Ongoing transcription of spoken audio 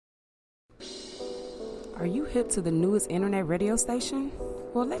Are you hip to the newest internet radio station?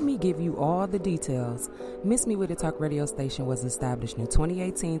 Well, let me give you all the details. Miss Me With It Talk radio station was established in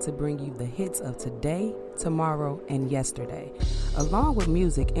 2018 to bring you the hits of today, tomorrow, and yesterday. Along with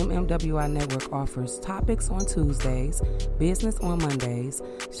music, MMWI Network offers topics on Tuesdays, business on Mondays,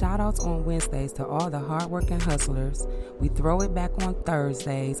 shout-outs on Wednesdays to all the hardworking hustlers. We throw it back on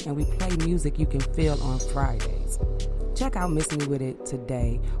Thursdays, and we play music you can feel on Fridays. Check out Miss Me With It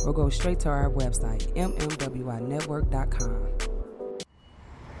today or go straight to our website, mmwinetwork.com.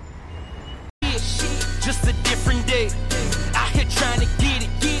 Just a different day. Out here trying to get it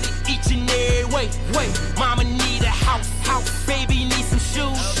each and every way. Mama need a house, baby need some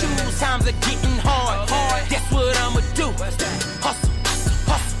shoes. Times are getting hard. That's what I'ma do. Hustle,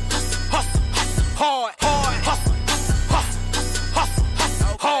 hard, hustle,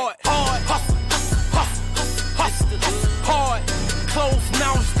 hard, hard. Closed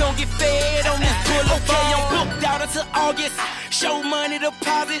mouths don't get fed on this boulevard. Okay, I'm booked out until August. Show money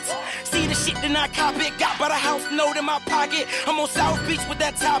deposits. See the shit that I cop it. Got by the house note in my pocket. I'm on South Beach with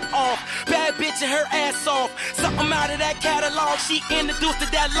that top off. Bad bitch and her ass off. Something out of that catalog. She introduced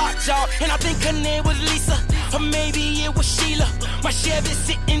to that lockjaw. And I think her name was Lisa. Or maybe it was Sheila. My Chevy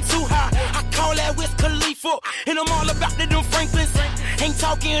sitting too high. I call that Wiz Khalifa. And I'm all about the them Franklins. Ain't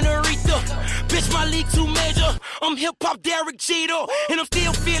talking Aretha. Bitch, my league too major. I'm hip-hop Derek Jeter. And I'm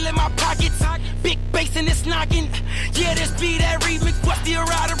still feeling my pockets. Big bass and it's knocking. Yeah, this be that remix. But still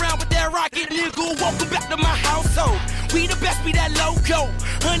ride around with that rocket. Nigga, welcome back to my household. We the best, be that logo.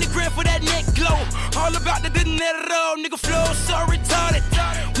 100 grand for that neck glow. All about the dinero. Nigga flow so retarded.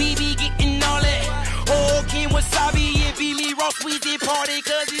 We be getting all that. Oh, King Wasabi, it be Lee Ross, Weezy party,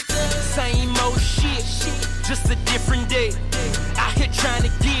 cause it's the same old shit, just a different day. Out here trying to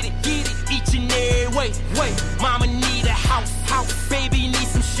get it each and every way. Mama need a house, baby need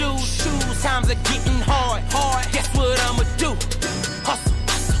some shoes. Times are getting hard. Guess what I'ma do? Hustle,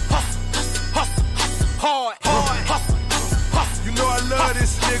 hard, hustle. You know I love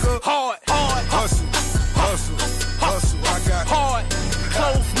this nigga. Hard, hustle. I got hard.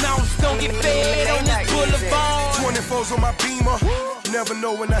 Closed mouths don't get fed on this boulevard. 24s on my Beamer. Never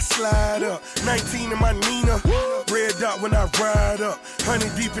know when I slide up. 19 in my Nina. Red dot when I ride up.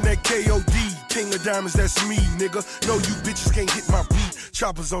 100 deep in that KOD. King of diamonds, that's me, nigga. No, you bitches can't hit my beat.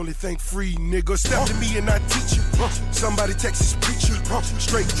 Choppers only think free, nigga. Step to me and I teach you. Somebody Texas preacher.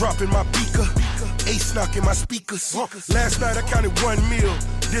 Straight dropping my beaker. Ace knocking my speakers. Last night I counted 1 mil.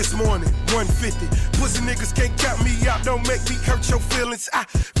 This morning, 150. Pussy niggas can't count me out. Don't make me hurt your feelings. I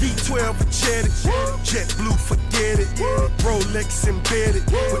V12 jetted. Jet blue, forget it. Rolex embedded.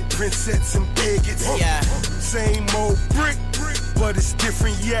 With princess and bigots. Same old brick, but it's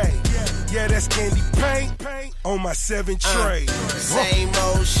different, yeah, that's candy paint on my 7 tray. Same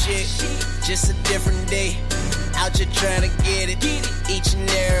old shit, just a different day. Out here trying to get it each and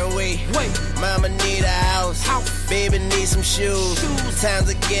every way. Mama need a house, baby need some shoes. Times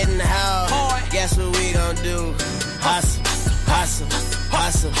are getting hard. Guess what we gon' do? Hustle, hard.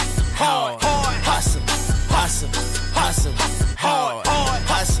 Hustle, hard.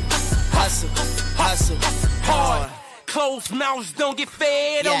 Hard. Closed mouths don't get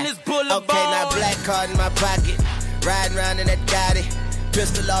fed on this boulevard. Okay, now black card in my pocket. Riding around in that Gotti.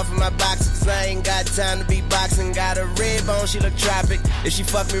 Pistol off in my box, cause I ain't got time to be boxing. Got a red bone, she look tropic. If she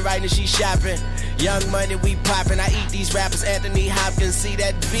fuck me right, then she shopping. Young money, we poppin'. I eat these rappers, Anthony Hopkins. See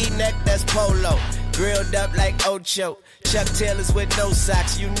that V-neck, that's polo. Grilled up like Ocho. Chuck Taylors with no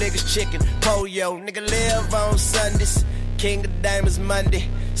socks. You niggas chicken, pollo. Nigga live on Sundays. King of Diamonds Monday.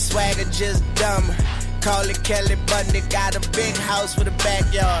 Swagger just dumber. Call it Kelly Bundy. Got a big house with a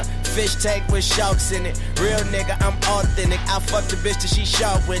backyard. Fish tank with sharks in it. Real nigga, I'm authentic. I fuck the bitch till she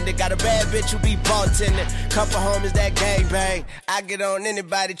sharp-winded. Got a bad bitch who be bartending. Couple homies that gangbang. I get on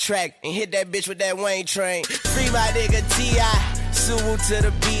anybody track and hit that bitch with that Wayne train. Free my nigga T.I. Suwu to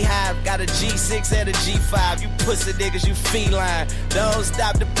the beehive. Got a G6 and a G5. You pussy niggas, you feline. Don't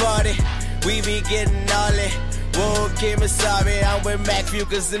stop the party. We be getting all it. Whoa, Kim is sorry, I'm with Mac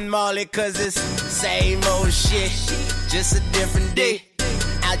Fucus and Marley. Cause it's same old shit, just a different day.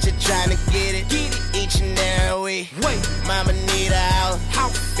 Out here trying to get it each and every way. Mama need a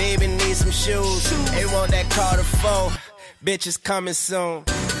house, baby need some shoes. They want that Carter 4, bitches coming soon.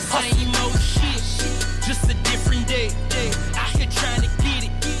 Same old shit, just a different day. Out here trying to get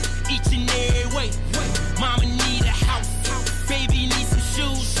it each and every way. Mama need a house, baby need some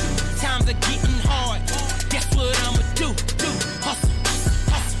shoes. Times are getting hard. Guess what I'ma do? Hustle,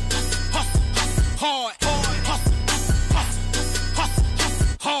 hard, hustle,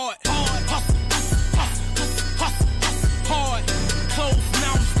 hard, hard. Closed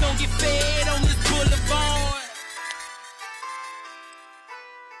mouths don't get fed on this boulevard.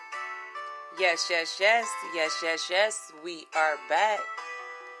 Yes. We are back.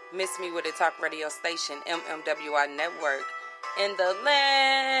 Miss Me With It Talk radio station, MMWI Network. In the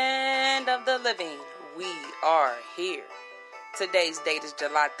land of the living, we are here. Today's date is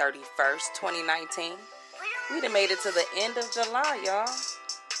July 31st, 2019. We done made it to the end of July, y'all.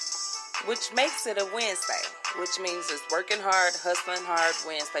 Which makes it a Wednesday. Which means it's working hard, hustling hard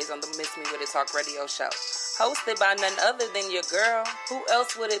Wednesdays on the Miss Me With It Talk radio show. Hosted by none other than your girl. Who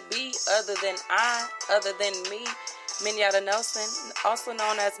else would it be other than me, Minyetta Nelson, also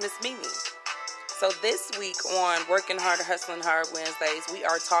known as Miss Mimi. So this week on Working Hard, Hustling Hard Wednesdays, we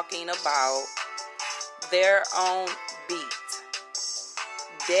are talking about their own beat.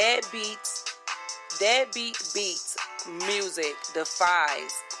 Deadbeat beats music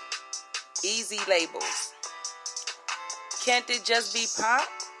defies easy labels. Can't it just be pop?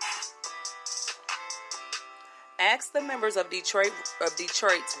 Ask the members of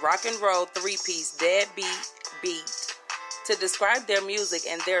Detroit's rock and roll three-piece Deadbeat to describe their music,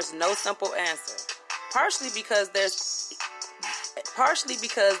 and there's no simple answer. Partially because they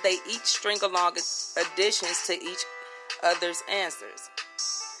each string along additions to each other's answers.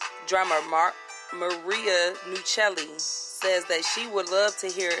 Drummer Maria Nuccelli says that she would love to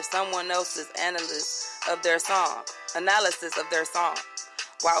hear someone else's analysis of their song,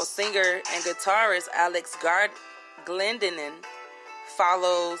 while singer and guitarist Alex Glendinen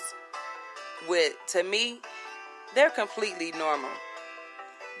follows with, to me, they're completely normal.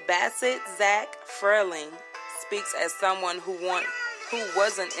 Bassett Zach Furling speaks as someone who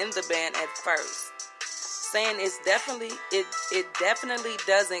wasn't in the band at first, saying it definitely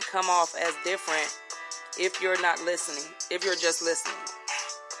doesn't come off as different if you're just listening.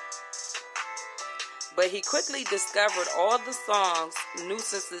 But he quickly discovered all the songs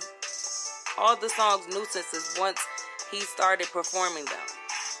nuisances once he started performing them.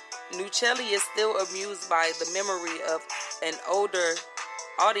 Nuccelli is still amused by the memory of an older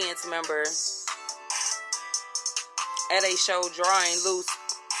audience member at a show drawing loose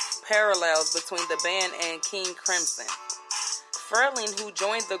parallels between the band and King Crimson. Furling, who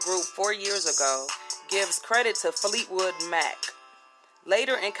joined the group 4 years ago, gives credit to Fleetwood Mac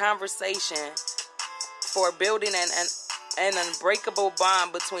later in conversation for building an unbreakable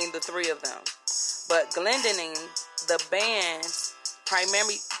bond between the three of them. But Glendinning, the band's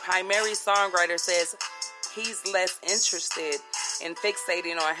primary songwriter, says he's less interested in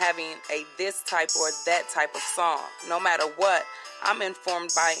fixating on having a this type or that type of song. No matter what, I'm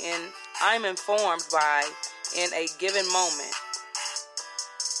informed by in a given moment.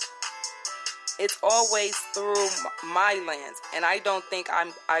 It's always through my lens, and I don't think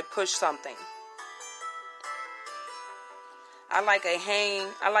I push something. I like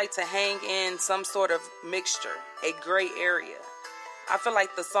to hang in some sort of mixture, a gray area. I feel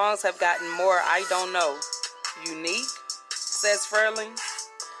like the songs have gotten more, I don't know, unique, says Furling.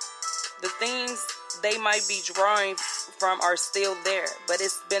 The things they might be drawing from are still there, but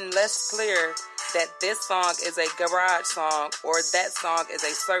it's been less clear that this song is a garage song or that song is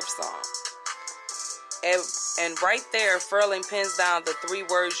a surf song. And right there, Furling pins down the three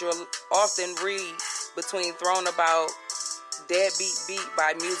words you'll often read between thrown about deadbeat beat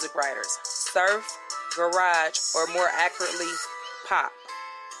by music writers: surf, garage, or more accurately, pop.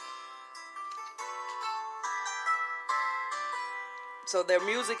 So their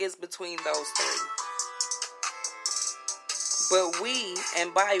music is between those three. But we,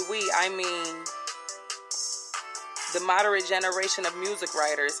 and by we, I mean the moderate generation of music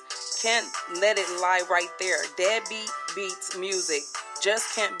writers, can't let it lie right there. Deadbeat beats music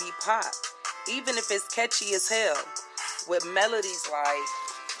just can't be pop, even if it's catchy as hell, with melodies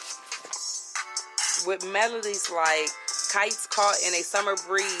like kites caught in a summer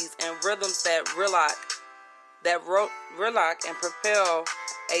breeze and rhythms that relock and propel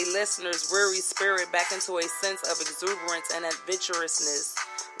a listener's weary spirit back into a sense of exuberance and adventurousness,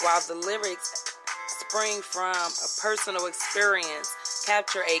 while the lyrics spring from a personal experience,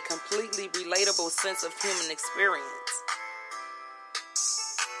 capture a completely relatable sense of human experience.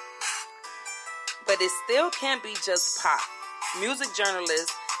 But it still can't be just pop. Music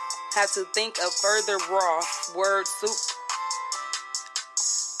journalists have to think of further raw word soup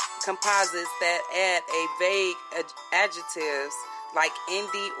composites that add a vague adjectives like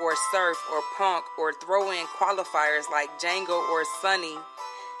indie or surf or punk, or throw in qualifiers like Django or Sunny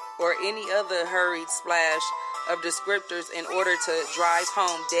or any other hurried splash of descriptors in order to drive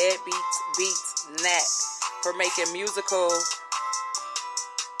home Deadbeat's knack for making musical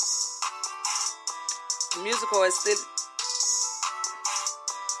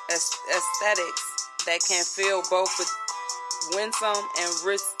aesthetics that can feel both winsome and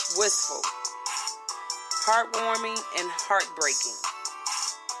wistful. heartwarming, and heartbreaking.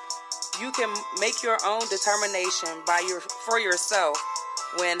 You can make your own determination for yourself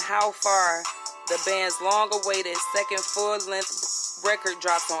when How Far, the band's long-awaited second full-length record,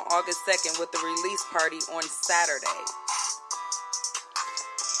 drops on August 2nd with the release party on Saturday.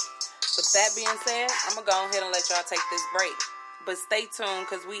 With that being said, I'm going to go ahead and let y'all take this break. But stay tuned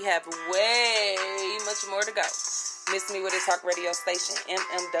because we have way much more to go. Miss Me With It Talk radio station,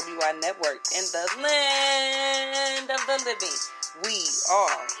 MMWI Network, in the land of the living. We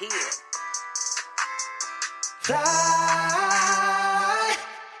are here. Fly,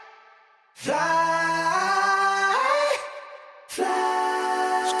 fly,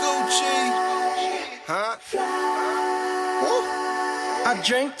 fly. Scoochie, huh? Woo. I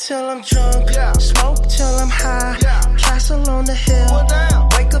drink till I'm drunk, smoke till I'm high, castle on the hill,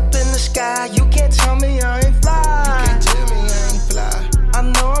 wake up in the sky. You can't tell me I ain't fly. You can't tell me I ain't fly. I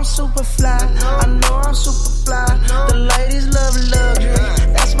know I'm super fly. I know I'm super fly. The ladies love luxury.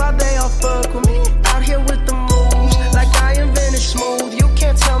 That's why they all fuck with me. Out here with the moves, like I invented smooth. You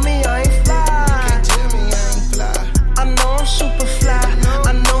can't tell me I ain't fly. You can't tell me I ain't fly. I know I'm super fly.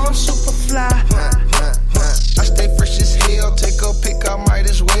 I know I'm super fly. I stay fresh as hell. Take a pic, I might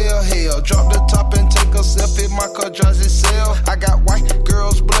as well. Hell, drop the top and take a selfie. My car drives itself. I got white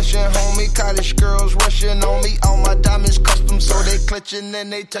girls blushing, homie. College girls rushing on me. All my diamonds custom, so they clutching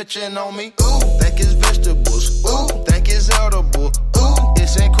and they touching on me. Ooh, think it's vegetables. Ooh, think it's edible. Ooh,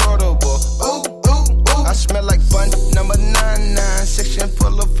 it's incredible. Ooh, ooh, ooh. I smell like bun number 99. Section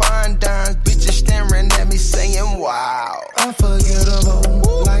full of fine dimes. Bitches staring at me saying, wow.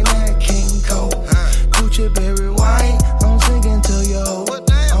 Unforgettable, like that King Cole. Gucci berry wine, I'm singing to yo.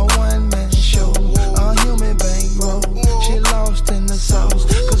 A one-man show, a human bankroll. She lost in the sauce,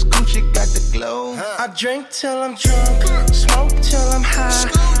 cause Gucci got the glow. I drink till I'm drunk, smoke till I'm high,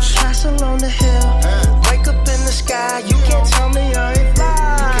 castle on the hill, wake up in the sky. You can't tell me I ain't fly.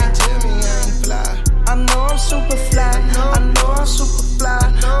 You can't tell me I ain't fly. I know I'm super fly. I know I'm super fly.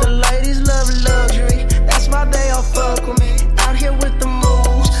 The ladies love luxury. That's why they all fuck with me. Out here with the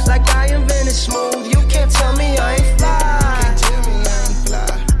moves, like I invented smooth. You can't tell me I ain't fly. You can't tell me I ain't fly.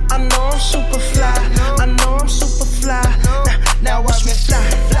 I know I'm super fly. I know I'm super fly. Now watch me fly.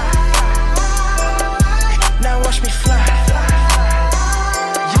 Now watch me fly.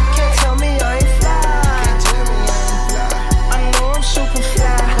 You can't tell me I ain't fly. You can't tell me I ain't fly. I know I'm super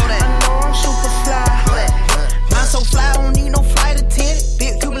fly. I know I'm super fly. I'm so fly, I don't need no flight attendant.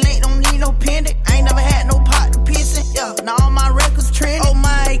 Big Cuban link, don't need no pendant. I ain't never had no pot to piss in. Yeah, now all my records trending. Oh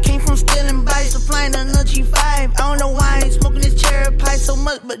my, came from stealing bikes to flying another G5. I don't know why I ain't smoking this cherry pie so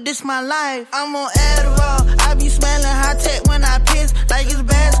much, but this my life. I'm on Adderall. I be smelling high tech when I piss, like it's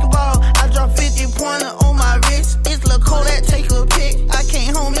basketball. I drop 50 pointer on my wrist. It's Lil' Kodak, take a pic. I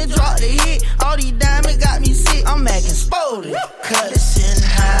came home and dropped the hit. All these diamonds got me sick. I'm acting spotted. Cut it sitting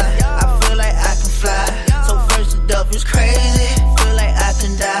high. I feel like I can fly. So first the up is crazy. Feel like I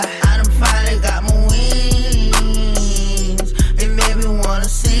can die. I done finally got my wings. It made me wanna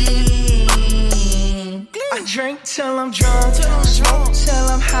sing. I drink till I'm drunk, smoke till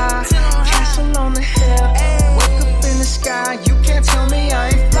I'm high, castle on the hill, wake up in the sky. You can't tell me I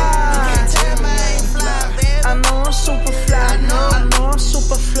ain't fly. I know I'm super fly. I know I'm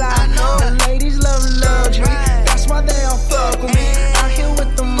super fly. The ladies love luxury. That's why they all fuck with me. Out here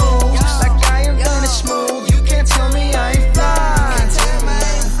with the moves, like I invented smooth. You can't tell me I ain't fly.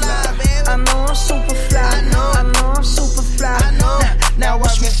 I know I'm super fly. I know I'm super fly. Now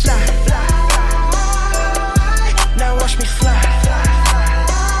watch me fly. Now watch me fly.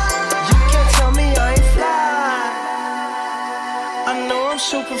 You can't tell me I ain't fly. I know I'm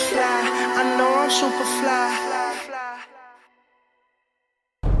super fly. I know I'm super fly.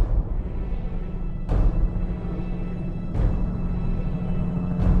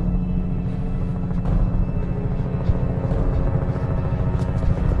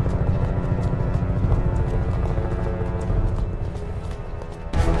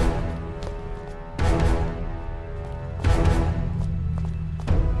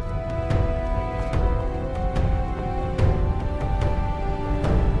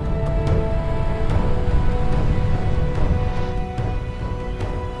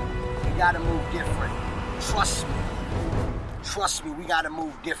 Gotta move different. Trust me, we gotta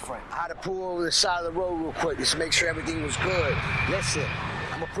move different. I had to pull over the side of the road real quick just to make sure everything was good. Listen,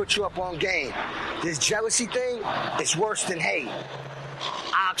 I'm gonna put you up on game. This jealousy thing is worse than hate.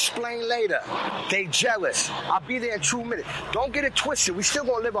 I'll explain later. They jealous. I'll be there in 2 minutes. Don't get it twisted. We still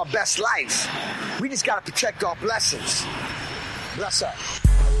gonna live our best lives. We just gotta protect our blessings. Bless up.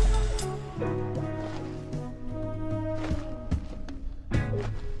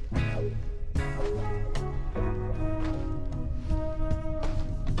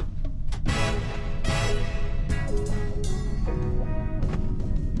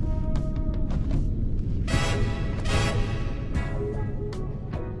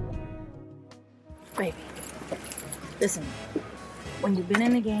 Listen, when you've been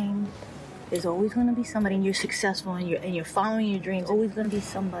in the game, there's always going to be somebody, and you're successful, and you're following your dreams. Always going to be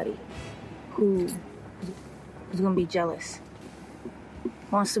somebody who's going to be jealous,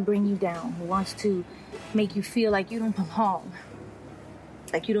 wants to bring you down, who wants to make you feel like you don't belong,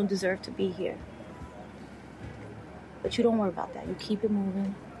 like you don't deserve to be here. But you don't worry about that. You keep it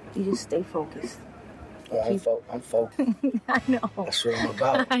moving. You just stay focused. Oh, I'm focused. I know. That's what I'm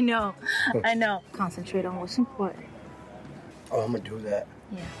about. I know. Concentrate on what's important. Oh, I'm gonna do that.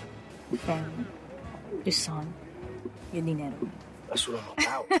 Yeah. Your family, your son, your Minyetta. That's what I'm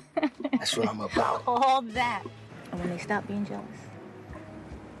about. That's what I'm about. All that. And when they stop being jealous,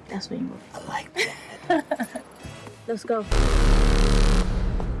 that's when you move. I like that. Let's go.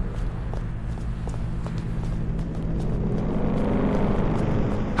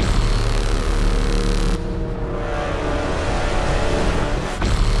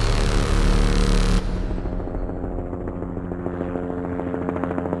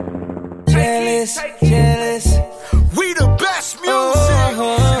 Jealous. We the best music. Don't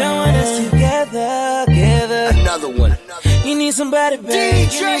want us together. Another one. You need somebody, babe.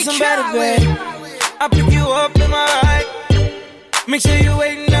 DJ You need somebody, Khaled. babe. I'll pick you up in my ride. Make sure you're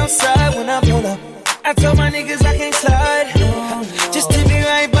waiting outside when I pull up. I told my niggas I can't slide. Just to be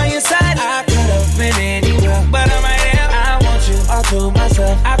right by your side. I could have been anywhere, but I'm right here. I want you all to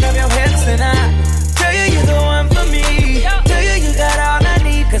myself. I grab your hips and I tell you you're the one for me. Tell you you got all I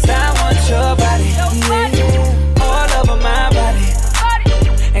need, cause I want your body. Yeah, all over my body.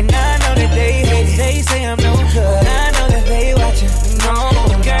 And I know that they hate it. They say I'm no good. I know that they watching. No,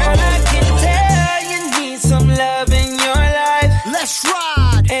 girl, I can tell you need some love in your life. Let's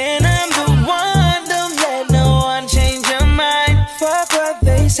ride. And I'm the one, don't let no one change your mind. Fuck what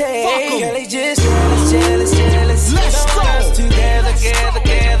they say. Girl, they just jealous. Let's don't go. want us together. Girl,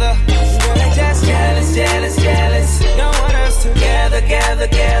 they just jealous. Don't want us together. Girl, they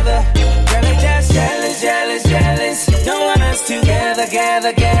just jealous. Don't want us together. Girl,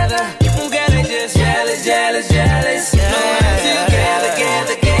 they just jealous. Don't want us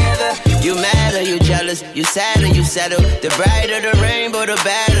together. You mad or you jealous? You sad or you settle? The brighter the rainbow, the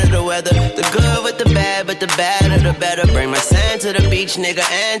badder the weather. The good with the bad, but the badder the better. Bring my sand to the beach, nigga,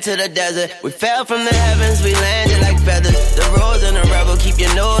 and to the desert. We fell from the heavens, we landed like feathers. The rose and the rebel, keep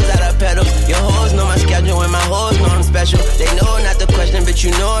your nose out of pedals. Your hoes know my schedule and my hoes know I'm special. They know not the question, but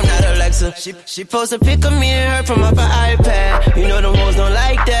you know I'm not Alexa. She posts a pic of me and her from off her iPad. You know them hoes don't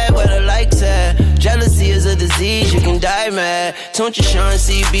like that, where the likes at. Jealousy is a disease, you can die mad. Don't you Sean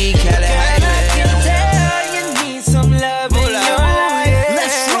CB, Cali Girl, I can tell you need some love in your life.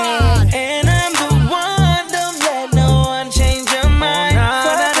 Let's ride. And I'm the one, don't let no one change your mind.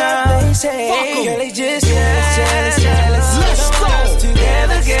 Fuck what they say. Girl, they just jealous. Let's Don't go. want us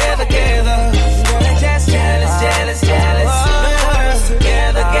together. Girl, they just jealous. Don't want us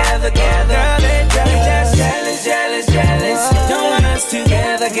together. Girl, they just jealous. Don't want us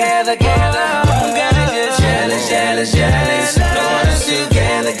together. Girl, they just jealous. Don't want us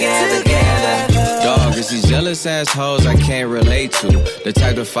together. Dog, it's these jealous assholes I can't relate to. The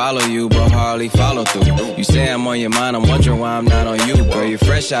type to follow you, but hardly follow through. You say I'm on your mind, I'm wondering why I'm not on you. Girl, you're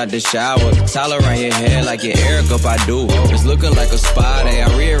fresh out the shower. Towel around your hair like your Eric up, I do. It's looking like a spa day. I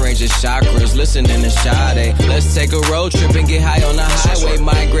rearrange the chakras, listening to Sade. Let's take a road trip and get high on the highway.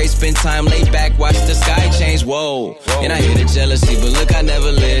 Migrate, spend time laid back, watch the sky change. Whoa. And I hear the jealousy, but look, I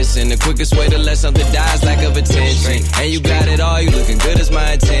never listen. The quickest way to let something die is lack of attention. And you got it all, you looking good as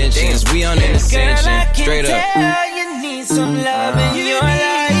my intentions. We on an ascension. Straight up. Tell you need some love in your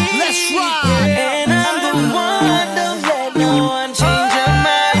life. Let's ride. And I'm the one, don't let no one change your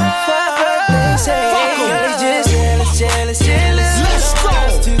mind. Fuck what they say. Girl, they just jealous. Let's go. Don't want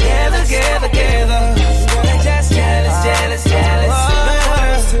us together. Girl, they just jealous. Don't want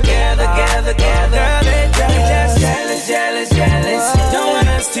us together. Girl, they just jealous. Don't want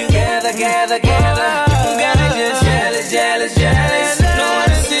us together. Girl, they just jealous. Don't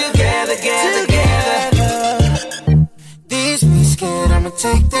want us together. These be scared, I'ma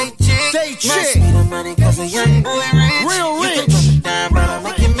take they chick. Must be the money cause a young boy rich. Real You rich. can drop it down, but I'll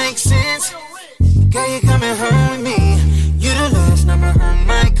make it make sense. Girl, you coming home with me. You the last number on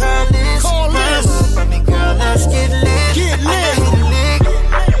my call list. Call list. For me, girl, let's get lit. Get lit. I hit a lick.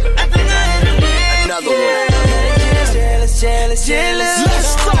 After I hit a lick. Another one. Jealous.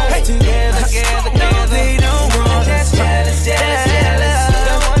 Let's go. Together. No, they don't want us. Jealous.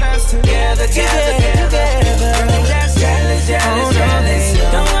 Don't want us together. Girl, just jealous.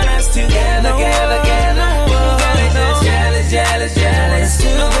 Don't want us together. Girl, just jealous.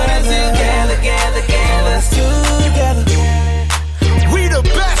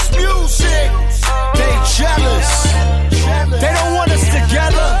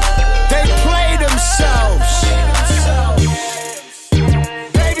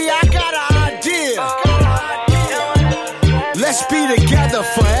 Let's be together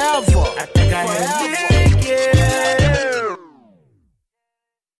forever.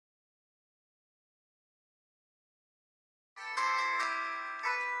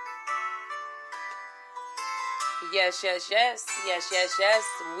 Yes.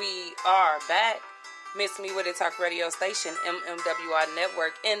 We are back. Miss Me With It Talk radio station, MMWR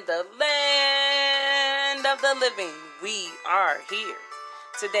Network, in the land of the living. We are here.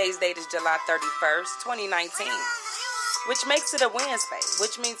 Today's date is July 31st, 2019, which makes it a Wednesday,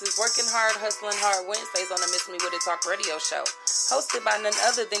 which means it's Working Hard, Hustling Hard Wednesdays on the Miss Me With It Talk radio show, hosted by none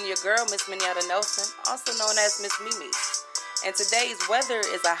other than your girl, Miss Minyetta Nelson, also known as Miss Mimi. And today's weather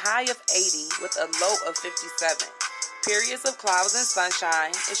is a high of 80 with a low of 57. Periods of clouds and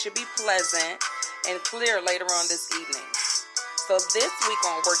sunshine. It should be pleasant and clear later on this evening. So this week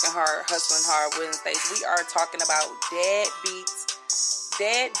on Working Hard, Hustling Hard Wednesdays, we are talking about Deadbeat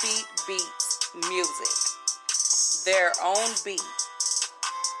Beats music. Their own beat.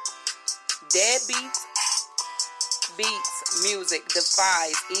 Deadbeat Beats music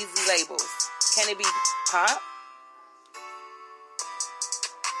defies easy labels. Can it be pop?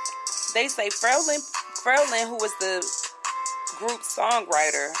 They say Frelin, who was the group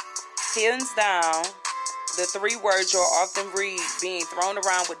songwriter, pins down the three words you'll often read being thrown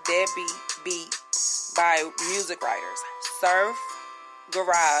around with deadbeat beat by music writers: surf,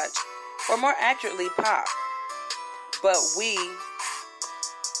 garage, or more accurately, pop. But when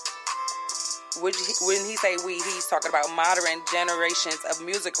he say we, he's talking about modern generations of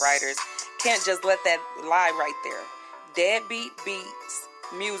music writers. Can't just let that lie right there. Deadbeat beats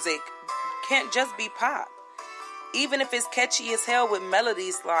music can't just be pop. Even if it's catchy as hell with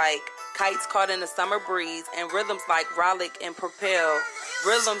melodies like Kites Caught in the Summer Breeze and rhythms that rollick and propel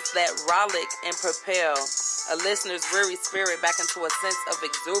a listener's weary spirit back into a sense of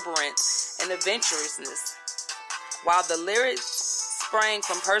exuberance and adventurousness. While the lyrics sprang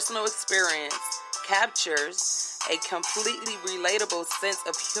from personal experience, captures a completely relatable sense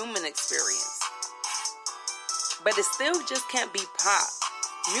of human experience. But it still just can't be pop.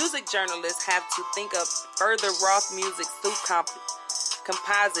 Music journalists have to think of further rock music soup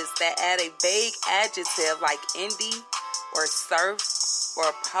composites that add a vague adjective like indie or surf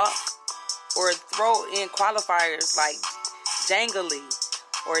or punk, or throw in qualifiers like jangly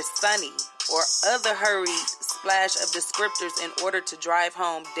or sunny or other hurried splash of descriptors in order to drive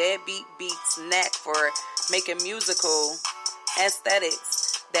home Deadbeat Beats' knack for making musical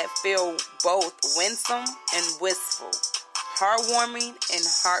aesthetics that feel both winsome and wistful, heartwarming and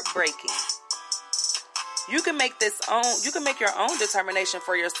heartbreaking. You can make your own determination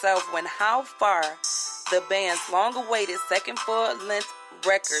for yourself when How Far, the band's long-awaited second full-length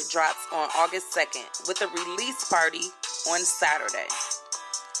record, drops on August 2nd with a release party on Saturday.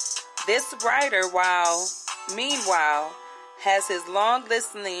 This writer, meanwhile, has been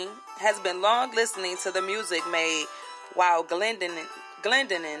long listening to the music made while Glendon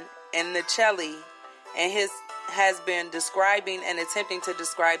and Nicelli and has been describing and attempting to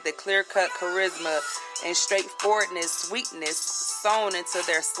describe the clear-cut charisma and straightforwardness, sweetness sewn into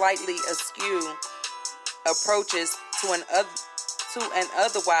their slightly askew approaches to an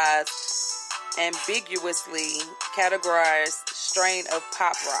otherwise ambiguously categorized strain of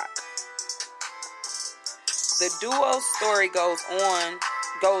pop rock. The duo's story goes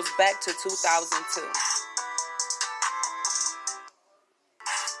back to 2002.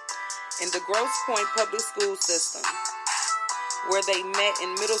 In the Grosse Pointe public school system, where they met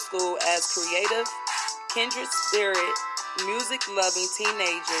in middle school as creative, kindred spirit, music-loving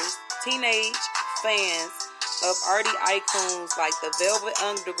teenage fans of arty icons like the Velvet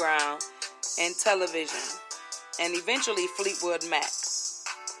Underground and Television, and eventually Fleetwood Mac.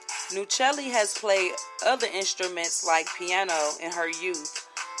 Nicelli has played other instruments like piano in her youth,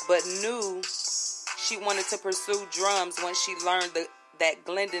 but knew she wanted to pursue drums once she learned that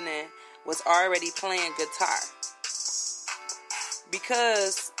Glendon was already playing guitar.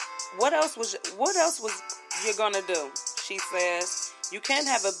 Because what else was you gonna do? She says, you can't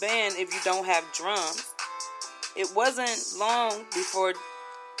have a band if you don't have drums. It wasn't long before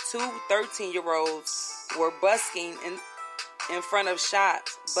two 13-year-olds were busking in front of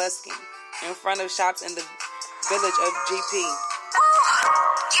shops in the village of GP.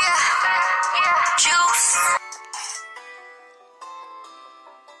 Yeah, juice.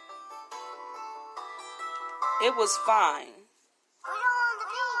 It was fine.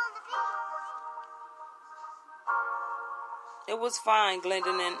 It was fine,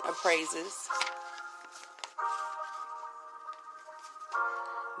 Glendon appraises.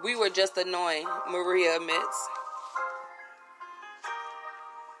 We were just annoying, Maria admits.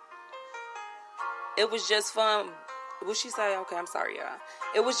 It was just fun, Will she say? Okay, I'm sorry, y'all.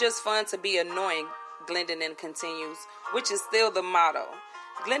 It was just fun to be annoying, Glendon continues, which is still the motto.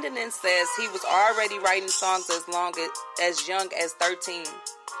 Glendon says he was already writing songs as young as 13,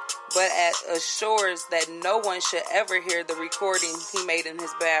 but assures that no one should ever hear the recording he made in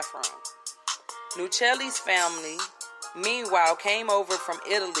his bathroom. Nuccelli's family, meanwhile, came over from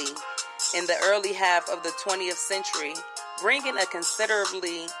Italy in the early half of the 20th century, bringing a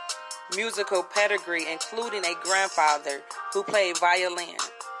considerably musical pedigree, including a grandfather who played violin,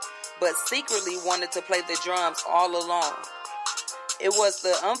 but secretly wanted to play the drums all along. It was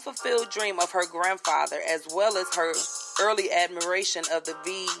the unfulfilled dream of her grandfather, as well as her early admiration of the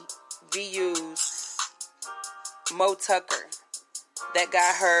VU's Mo Tucker, that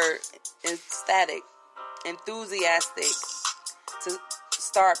got her enthusiastic to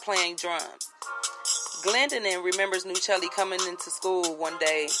start playing drums. Glendon remembers Nuccelli coming into school one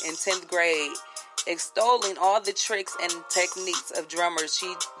day in 10th grade, extolling all the tricks and techniques of drummers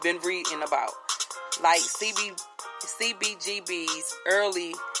she'd been reading about, like CBGB's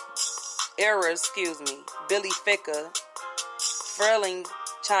early era, Billy Ficca. Furling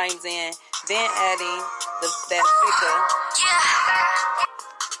chimes in, then adding that Ficca.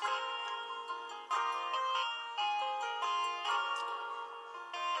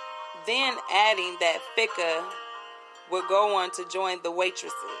 Then adding that Ficca would go on to join the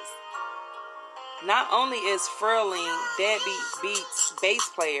Waitresses. Not only is Furling Deadbeat's bass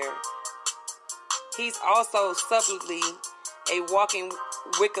player, he's also subtly a walking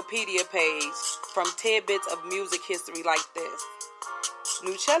Wikipedia page from tidbits of music history like this.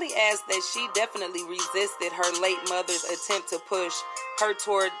 Nuccelli adds that she definitely resisted her late mother's attempt to push her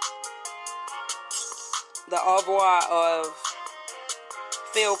toward the oeuvre of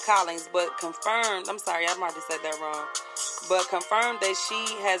Phil Collins, but confirmed that she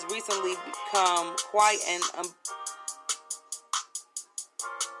has recently become quite an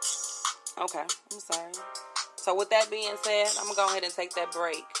okay, I'm sorry. So with that being said, I'm going to go ahead and take that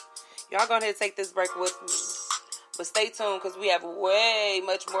break. Y'all go ahead and take this break with me. But stay tuned because we have way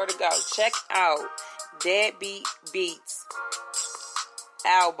much more to go. Check out Deadbeat Beats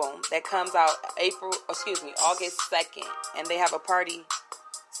album that comes out August 2nd. And they have a party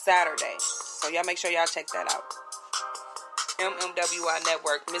Saturday. So y'all make sure y'all check that out. MMWI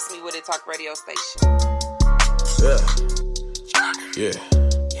Network, Miss Me With It Talk radio station.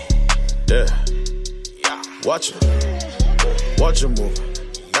 Yeah. Watch it move.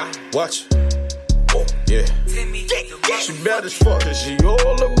 Watch it. Yeah. She bad as fuck and she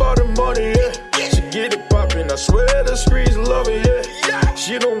all about the money, yeah. She get it poppin', I swear the streets love it, yeah.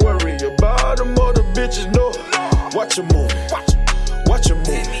 She don't worry about them other bitches, no. Watch her move. Watch her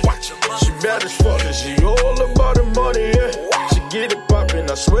move. She bad as fuck and she all about the money, yeah. She get it poppin',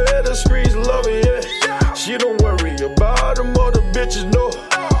 I swear the streets love it, yeah. She don't worry about them other bitches, no.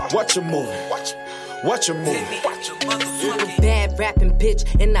 Watch her move. Watch her move. I'm a bad rapping bitch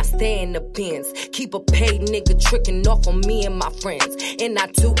and I stay in the bins. Keep a paid nigga tricking off on me and my friends. And I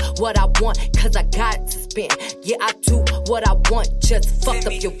do what I want cause I got to spend. Yeah, I do what I want, just fuck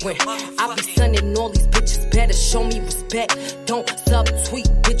up your rent. I be sunning all these bitches, better show me respect. Don't subtweet,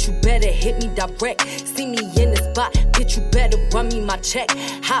 bitch, you better hit me direct. See me in the spot, bitch, you better run me my check.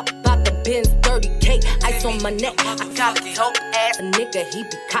 Hop out the Benz, 30K, ice on my neck. I got a dope ass nigga, he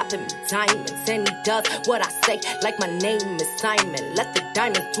be copping me diamonds. And he does what I say, like my name is Simon. Let the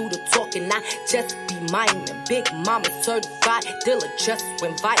diamonds do the talking, I just be miming. Big mama certified, dealer just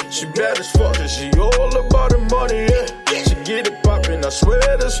went viral. She bad as fuck and she all about the money, yeah. She get it poppin', I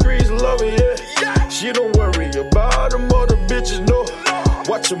swear the streets love it, yeah. She don't worry about them other bitches, no.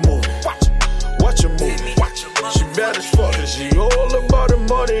 Watch her move. Watch her move. She bad as fuck and she all about the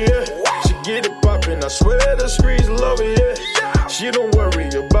money, yeah. She get it poppin', I swear the streets love it, yeah. She don't worry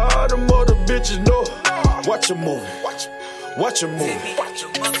about them other bitches, no. Watch her move. Watch her move.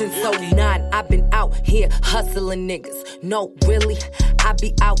 Since 09, I've been out here hustling niggas. No, really, I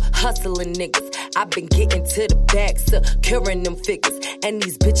be out hustling niggas. I've been getting to the bag, securing them figures. And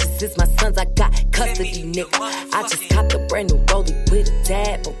these bitches is my sons, I got custody, nigga. I just got the brand new rollie with a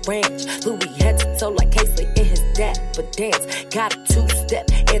dab of ranch. Louis head to toe like Casey in his dab for dance. Got a two-step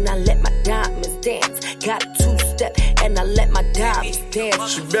and I let my diamonds dance. Got a two-step and I let my diamonds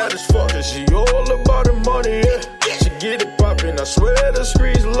dance. She bad as fuck and she all about the money, yeah. She get it poppin', I swear the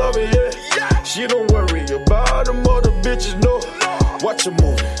streets love it, yeah. She don't worry about them other bitches, no. Watch her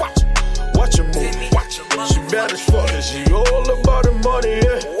move. Watch her move. She bad as fuck and she all about the money,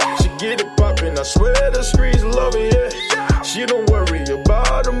 yeah. She get it poppin', I swear the streets love it, yeah. She don't worry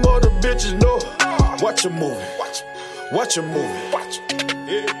about them other bitches, no. Watch her move. Watch her move.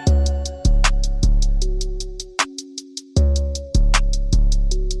 Yeah.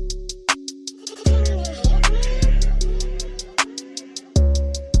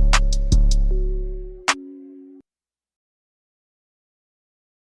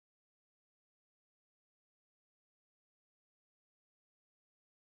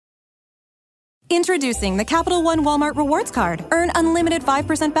 Introducing the Capital One Walmart Rewards Card. Earn unlimited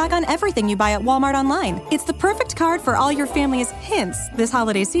 5% back on everything you buy at Walmart online. It's the perfect card for all your family's hints this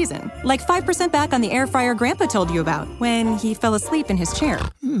holiday season. Like 5% back on the air fryer Grandpa told you about when he fell asleep in his chair.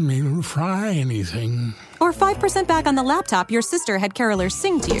 Mean fry anything. Or 5% back on the laptop your sister had carolers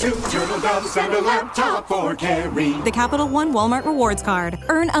sing to you. 2 turtle doves and a laptop for Carrie. The Capital One Walmart Rewards Card.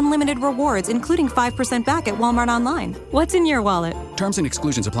 Earn unlimited rewards, including 5% back at Walmart online. What's in your wallet? Terms and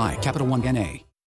exclusions apply. Capital One N.A.